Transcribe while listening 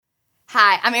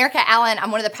Hi, I'm Erica Allen.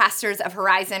 I'm one of the pastors of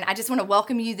Horizon. I just want to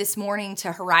welcome you this morning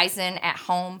to Horizon at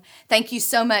Home. Thank you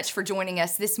so much for joining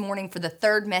us this morning for the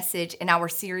third message in our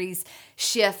series,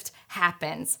 Shift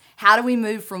Happens. How do we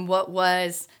move from what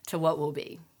was to what will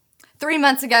be? 3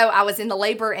 months ago, I was in the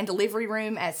labor and delivery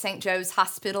room at St. Joe's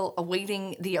Hospital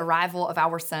awaiting the arrival of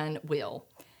our son, Will.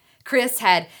 Chris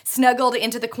had snuggled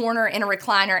into the corner in a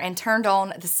recliner and turned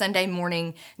on the Sunday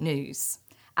morning news.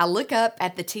 I look up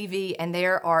at the TV and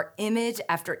there are image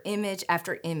after image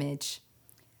after image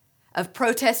of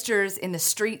protesters in the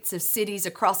streets of cities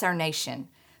across our nation,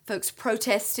 folks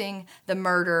protesting the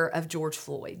murder of George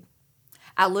Floyd.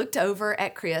 I looked over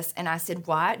at Chris and I said,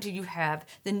 "Why do you have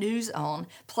the news on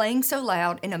playing so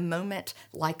loud in a moment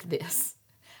like this?"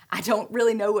 I don't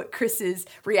really know what Chris's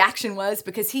reaction was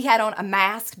because he had on a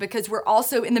mask because we're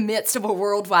also in the midst of a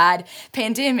worldwide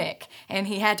pandemic and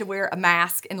he had to wear a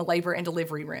mask in the labor and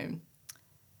delivery room.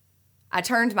 I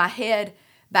turned my head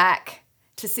back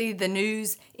to see the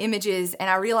news images and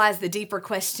I realized the deeper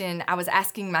question I was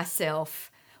asking myself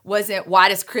wasn't, why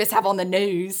does Chris have on the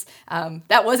news?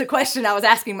 That was a question I was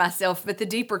asking myself, but the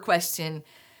deeper question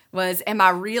was, am I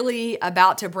really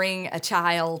about to bring a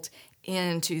child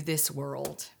into this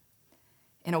world?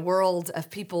 In a world of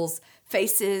people's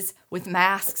faces with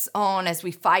masks on as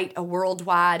we fight a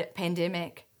worldwide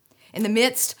pandemic. In the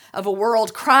midst of a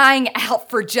world crying out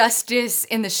for justice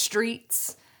in the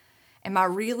streets, am I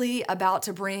really about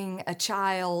to bring a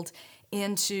child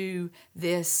into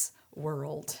this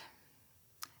world?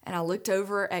 And I looked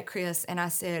over at Chris and I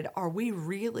said, are we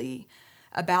really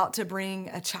about to bring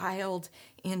a child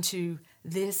into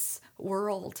this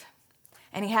world?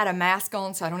 And he had a mask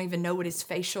on, so I don't even know what his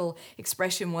facial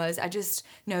expression was. I just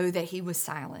know that he was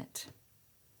silent.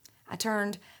 I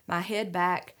turned my head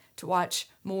back to watch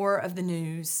more of the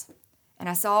news, and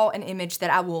I saw an image that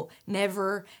I will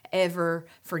never, ever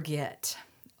forget.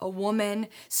 A woman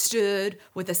stood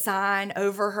with a sign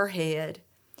over her head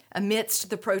amidst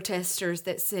the protesters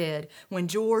that said, when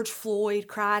George Floyd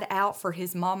cried out for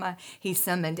his mama, he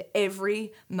summoned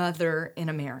every mother in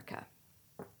America.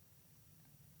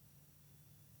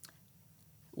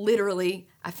 Literally,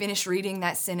 I finished reading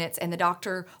that sentence and the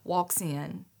doctor walks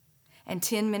in. And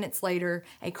 10 minutes later,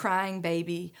 a crying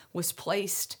baby was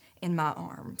placed in my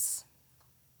arms.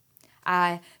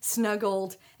 I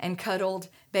snuggled and cuddled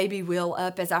baby Will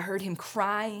up as I heard him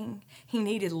crying. He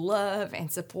needed love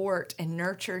and support and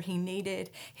nurture. He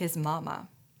needed his mama.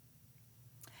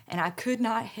 And I could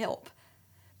not help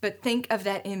but think of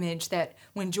that image that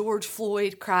when George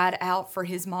Floyd cried out for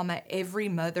his mama, every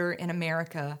mother in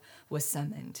America was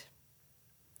summoned.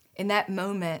 In that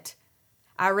moment,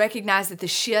 I recognized that the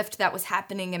shift that was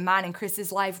happening in mine and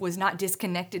Chris's life was not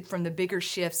disconnected from the bigger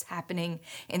shifts happening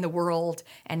in the world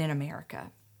and in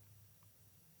America.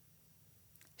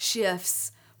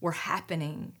 Shifts were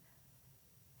happening.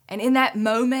 And in that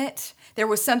moment, there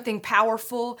was something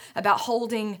powerful about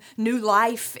holding new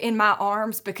life in my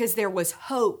arms because there was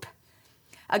hope,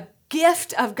 a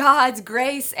gift of God's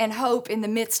grace and hope in the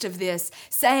midst of this,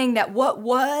 saying that what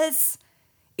was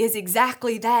is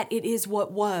exactly that. It is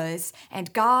what was,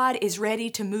 and God is ready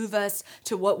to move us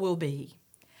to what will be.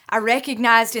 I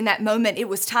recognized in that moment it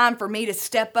was time for me to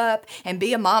step up and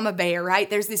be a mama bear, right?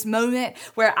 There's this moment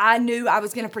where I knew I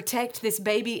was going to protect this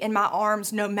baby in my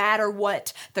arms no matter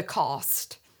what the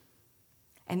cost.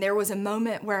 And there was a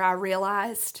moment where I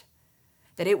realized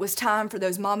that it was time for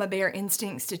those mama bear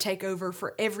instincts to take over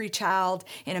for every child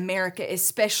in America,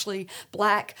 especially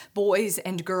Black boys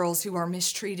and girls who are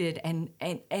mistreated and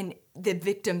the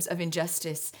victims of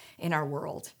injustice in our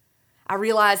world. I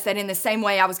realized that in the same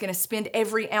way I was going to spend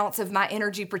every ounce of my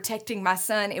energy protecting my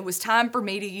son, it was time for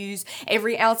me to use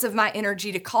every ounce of my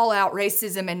energy to call out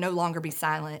racism and no longer be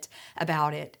silent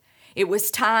about it. It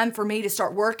was time for me to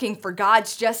start working for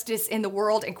God's justice in the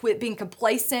world and quit being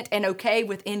complacent and okay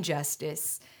with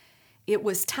injustice. It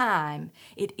is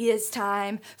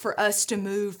time for us to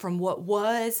move from what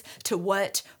was to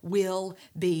what will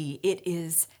be. It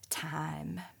is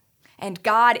time. And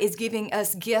God is giving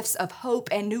us gifts of hope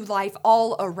and new life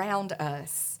all around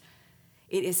us.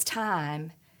 It is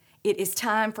time. It is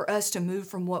time for us to move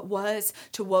from what was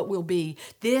to what will be.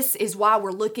 This is why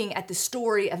we're looking at the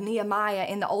story of Nehemiah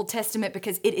in the Old Testament,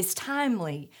 because it is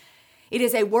timely. It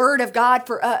is a word of God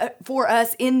for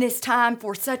us in this time,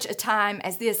 for such a time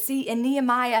as this. See, in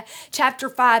Nehemiah chapter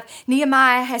 5,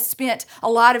 Nehemiah has spent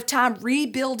a lot of time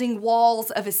rebuilding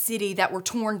walls of a city that were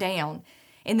torn down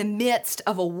in the midst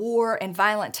of a war and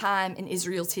violent time in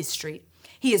Israel's history.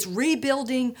 He is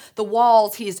rebuilding the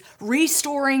walls. He is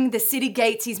restoring the city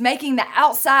gates. He's making the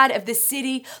outside of the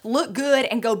city look good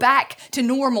and go back to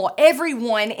normal.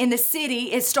 Everyone in the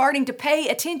city is starting to pay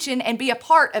attention and be a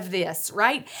part of this,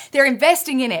 right? They're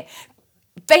investing in it.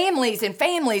 Families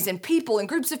and people and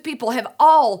groups of people have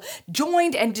all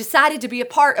joined and decided to be a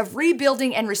part of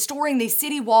rebuilding and restoring these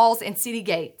city walls and city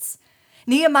gates.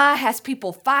 Nehemiah has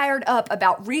people fired up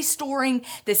about restoring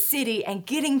the city and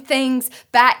getting things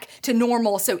back to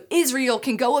normal so Israel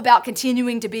can go about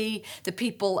continuing to be the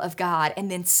people of God. And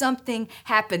then something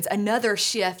happens. Another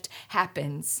shift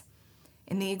happens.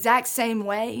 In the exact same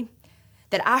way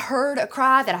that I heard a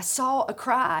cry, that I saw a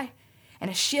cry, and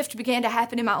a shift began to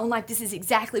happen in my own life. This is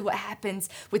exactly what happens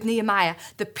with Nehemiah.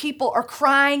 The people are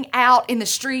crying out in the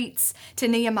streets to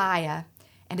Nehemiah,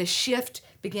 and a shift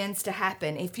begins to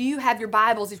happen. If you have your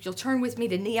Bibles, if you'll turn with me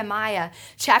to Nehemiah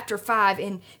chapter 5.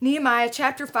 In Nehemiah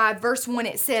chapter 5, verse 1,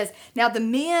 it says, "Now the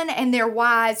men and their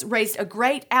wives raised a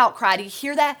great outcry." Do you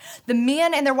hear that? The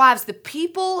men and their wives, the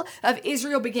people of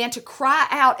Israel, began to cry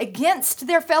out against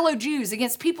their fellow Jews,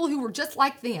 against people who were just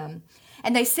like them.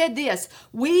 And they said this,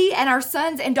 "We and our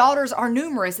sons and daughters are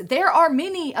numerous. There are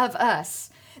many of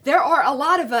us. There are a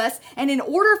lot of us. And in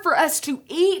order for us to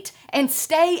eat and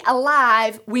stay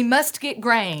alive, we must get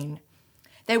grain."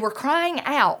 They were crying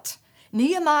out,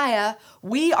 "Nehemiah,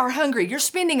 we are hungry. You're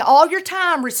spending all your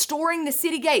time restoring the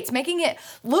city gates, making it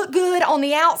look good on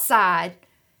the outside.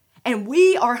 And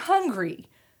we are hungry.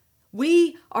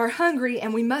 We are hungry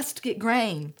and we must get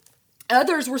grain."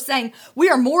 Others were saying, "We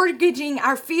are mortgaging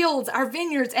our fields, our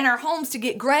vineyards, and our homes to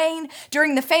get grain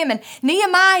during the famine."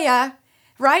 Nehemiah,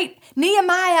 right?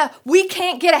 Nehemiah, we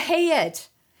can't get ahead.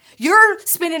 You're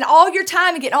spending all your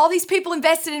time and getting all these people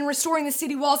invested in restoring the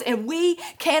city walls, and we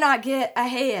cannot get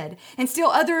ahead. And still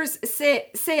others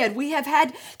said, "We have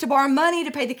had to borrow money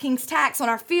to pay the king's tax on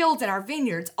our fields and our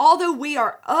vineyards, although we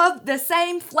are of the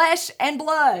same flesh and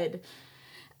blood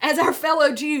as our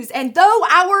fellow Jews, and though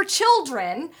our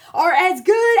children are as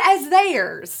good as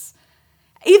theirs,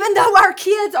 even though our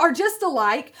kids are just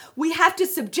alike, we have to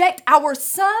subject our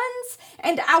sons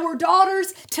and our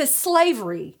daughters to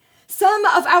slavery. Some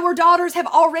of our daughters have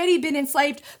already been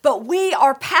enslaved, but we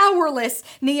are powerless,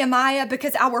 Nehemiah,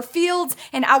 because our fields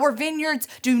and our vineyards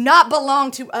do not belong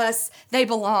to us. They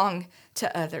belong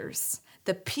to others."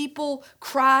 The people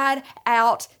cried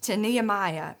out to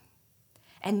Nehemiah,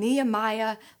 and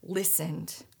Nehemiah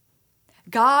listened.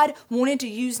 God wanted to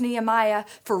use Nehemiah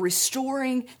for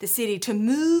restoring the city, to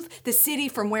move the city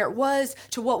from where it was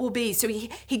to what will be. So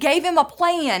he gave him a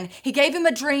plan. He gave him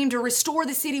a dream to restore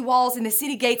the city walls and the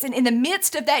city gates. And in the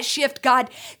midst of that shift,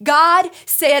 God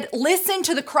said, "Listen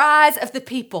to the cries of the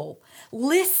people.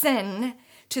 Listen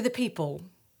to the people."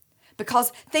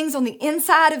 Because things on the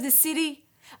inside of the city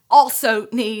also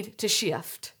need to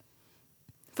shift.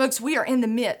 Folks, we are in the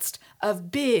midst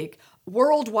of big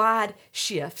worldwide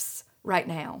shifts right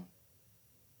now.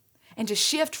 And to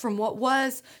shift from what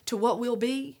was to what will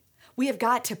be, we have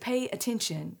got to pay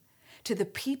attention to the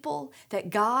people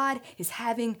that God is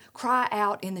having cry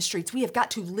out in the streets. We have got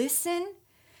to listen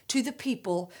to the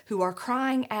people who are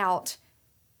crying out,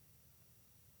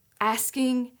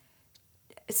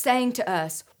 saying to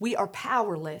us, "We are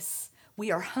powerless. We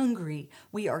are hungry.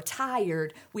 We are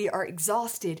tired. We are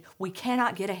exhausted. We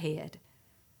cannot get ahead."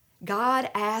 God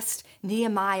asked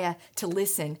Nehemiah to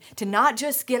listen, to not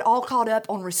just get all caught up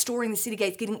on restoring the city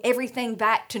gates, getting everything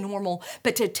back to normal,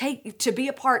 but to be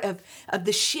a part of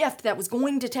the shift that was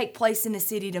going to take place in the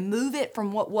city, to move it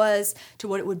from what was to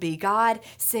what it would be. God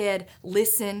said,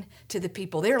 "Listen to the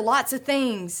people." There are lots of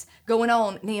things going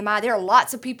on, Nehemiah. There are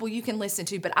lots of people you can listen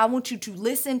to, but I want you to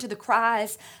listen to the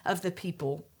cries of the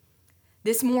people.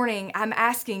 This morning, I'm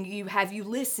asking you, have you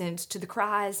listened to the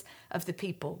cries of the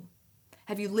people?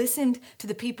 Have you listened to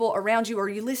the people around you, or are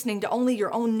you listening to only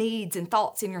your own needs and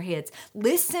thoughts in your heads?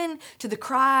 Listen to the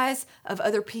cries of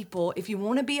other people if you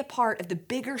want to be a part of the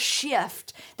bigger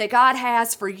shift that God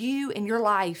has for you in your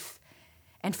life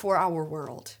and for our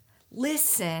world.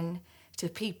 Listen to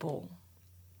people.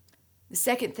 The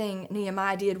second thing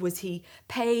Nehemiah did was he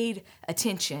paid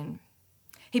attention.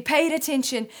 He paid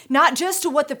attention not just to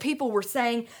what the people were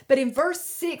saying, but in verse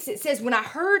 6 it says, "When I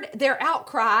heard their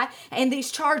outcry and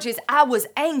these charges, I was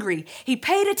angry." He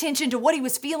paid attention to what he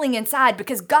was feeling inside,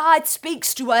 because God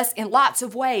speaks to us in lots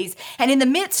of ways. And in the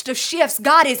midst of shifts,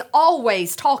 God is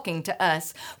always talking to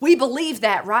us. We believe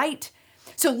that, right?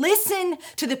 So listen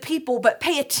to the people, but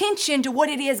pay attention to what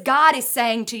it is God is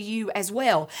saying to you as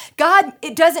well. God,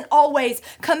 it doesn't always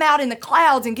come out in the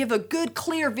clouds and give a good,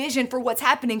 clear vision for what's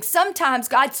happening. Sometimes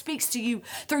God speaks to you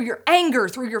through your anger,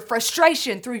 through your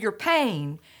frustration, through your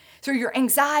pain. through your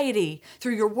anxiety,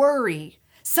 through your worry.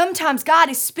 Sometimes God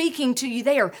is speaking to you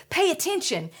there. Pay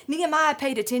attention. Nehemiah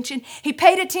paid attention. He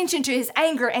paid attention to his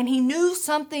anger and he knew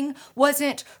something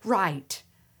wasn't right.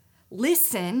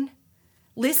 Listen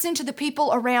to the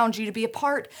people around you to be a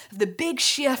part of the big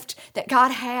shift that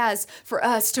God has for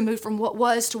us to move from what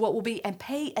was to what will be, and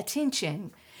pay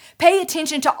attention. Pay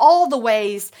attention to all the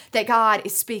ways that God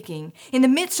is speaking. In the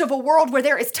midst of a world where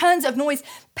there is tons of noise,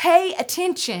 pay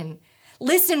attention.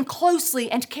 Listen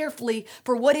closely and carefully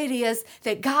for what it is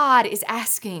that God is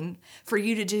asking for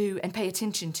you to do and pay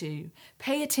attention to.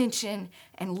 Pay attention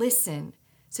and listen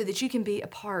so that you can be a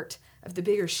part of the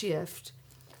bigger shift.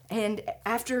 And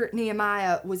after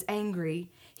Nehemiah was angry,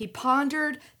 he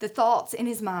pondered the thoughts in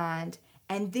his mind,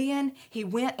 and then he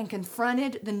went and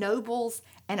confronted the nobles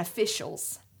and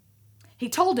officials. He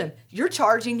told them, "You're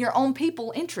charging your own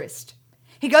people interest."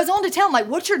 He goes on to tell them,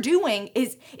 what you're doing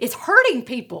is hurting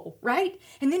people, right?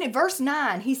 And then in verse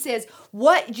 9, he says,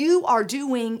 what you are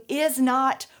doing is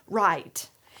not right.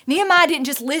 Nehemiah didn't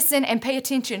just listen and pay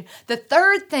attention. The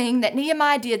third thing that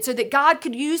Nehemiah did so that God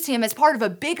could use him as part of a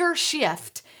bigger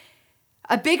shift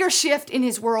in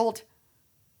his world,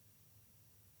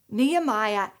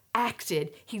 Nehemiah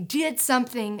acted. He did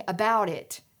something about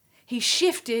it. He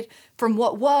shifted from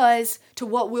what was to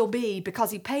what will be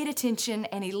because he paid attention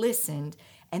and he listened.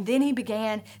 And then he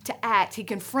began to act. He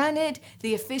confronted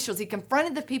the officials. He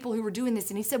confronted the people who were doing this.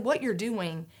 And he said, what you're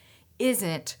doing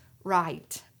isn't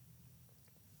right.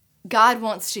 God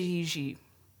wants to use you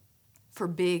for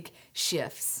big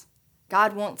shifts.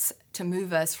 God wants to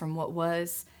move us from what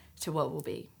was to what will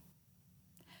be.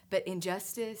 But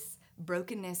injustice,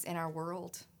 brokenness in our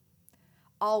world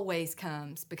always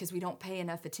comes because we don't pay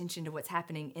enough attention to what's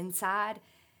happening inside.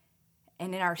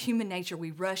 And in our human nature,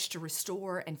 we rush to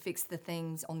restore and fix the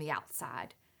things on the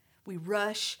outside. We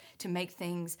rush to make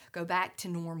things go back to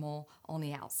normal on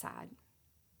the outside.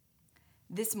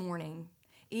 This morning,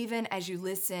 even as you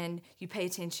listen, you pay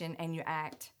attention, and you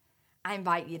act, I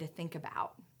invite you to think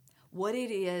about what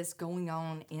it is going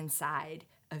on inside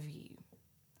of you.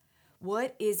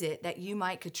 What is it that you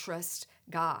could trust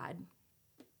God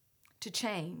to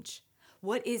change?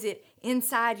 What is it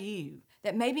inside you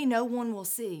that maybe no one will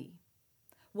see?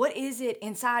 What is it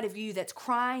inside of you that's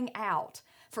crying out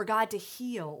for God to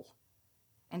heal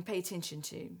and pay attention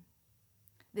to?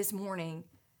 This morning,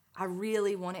 I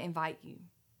really want to invite you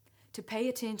to pay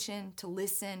attention, to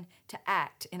listen, to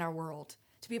act in our world,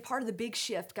 to be a part of the big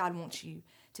shift God wants you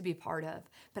to be a part of.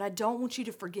 But I don't want you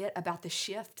to forget about the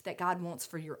shift that God wants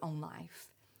for your own life.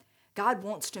 God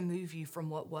wants to move you from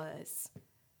what was,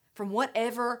 from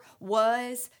whatever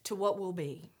was to what will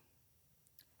be.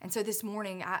 And so this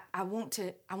morning, I want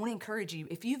to encourage you.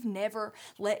 If you've never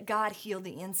let God heal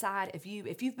the inside of you,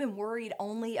 if you've been worried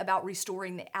only about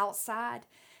restoring the outside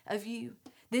of you,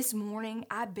 this morning,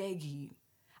 I beg you,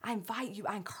 I invite you,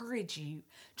 I encourage you,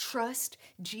 trust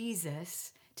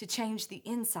Jesus to change the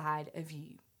inside of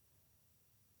you.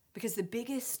 Because the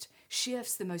biggest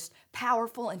shifts, the most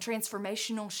powerful and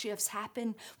transformational shifts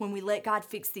happen when we let God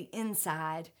fix the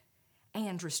inside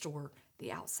and restore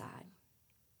the outside.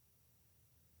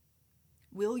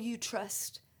 Will you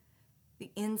trust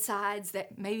the insides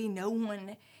that maybe no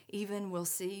one even will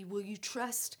see? Will you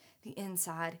trust the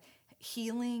inside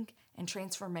healing and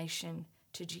transformation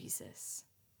to Jesus?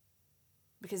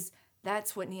 Because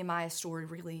that's what Nehemiah's story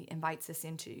really invites us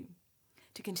into.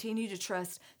 To continue to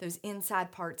trust those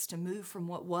inside parts to move from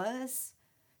what was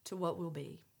to what will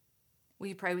be. Will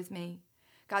you pray with me?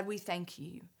 God, we thank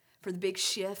you for the big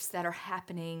shifts that are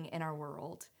happening in our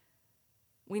world.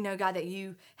 We know, God, that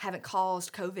you haven't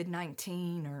caused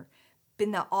COVID-19 or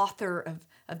been the author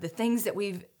of the things that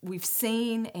we've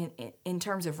seen in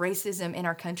terms of racism in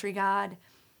our country, God.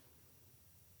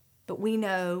 But we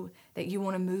know that you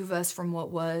want to move us from what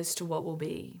was to what will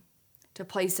be, to a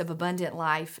place of abundant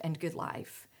life and good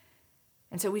life.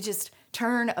 And so we just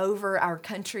turn over our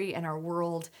country and our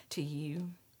world to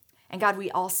you. And God,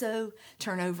 we also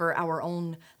turn over our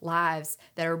own lives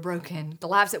that are broken, the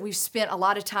lives that we've spent a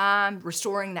lot of time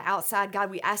restoring the outside. God,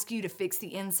 we ask you to fix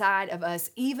the inside of us,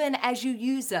 even as you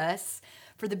use us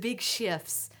for the big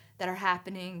shifts that are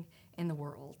happening in the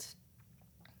world.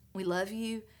 We love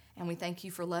you, and we thank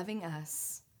you for loving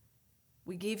us.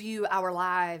 We give you our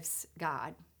lives,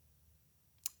 God.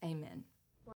 Amen.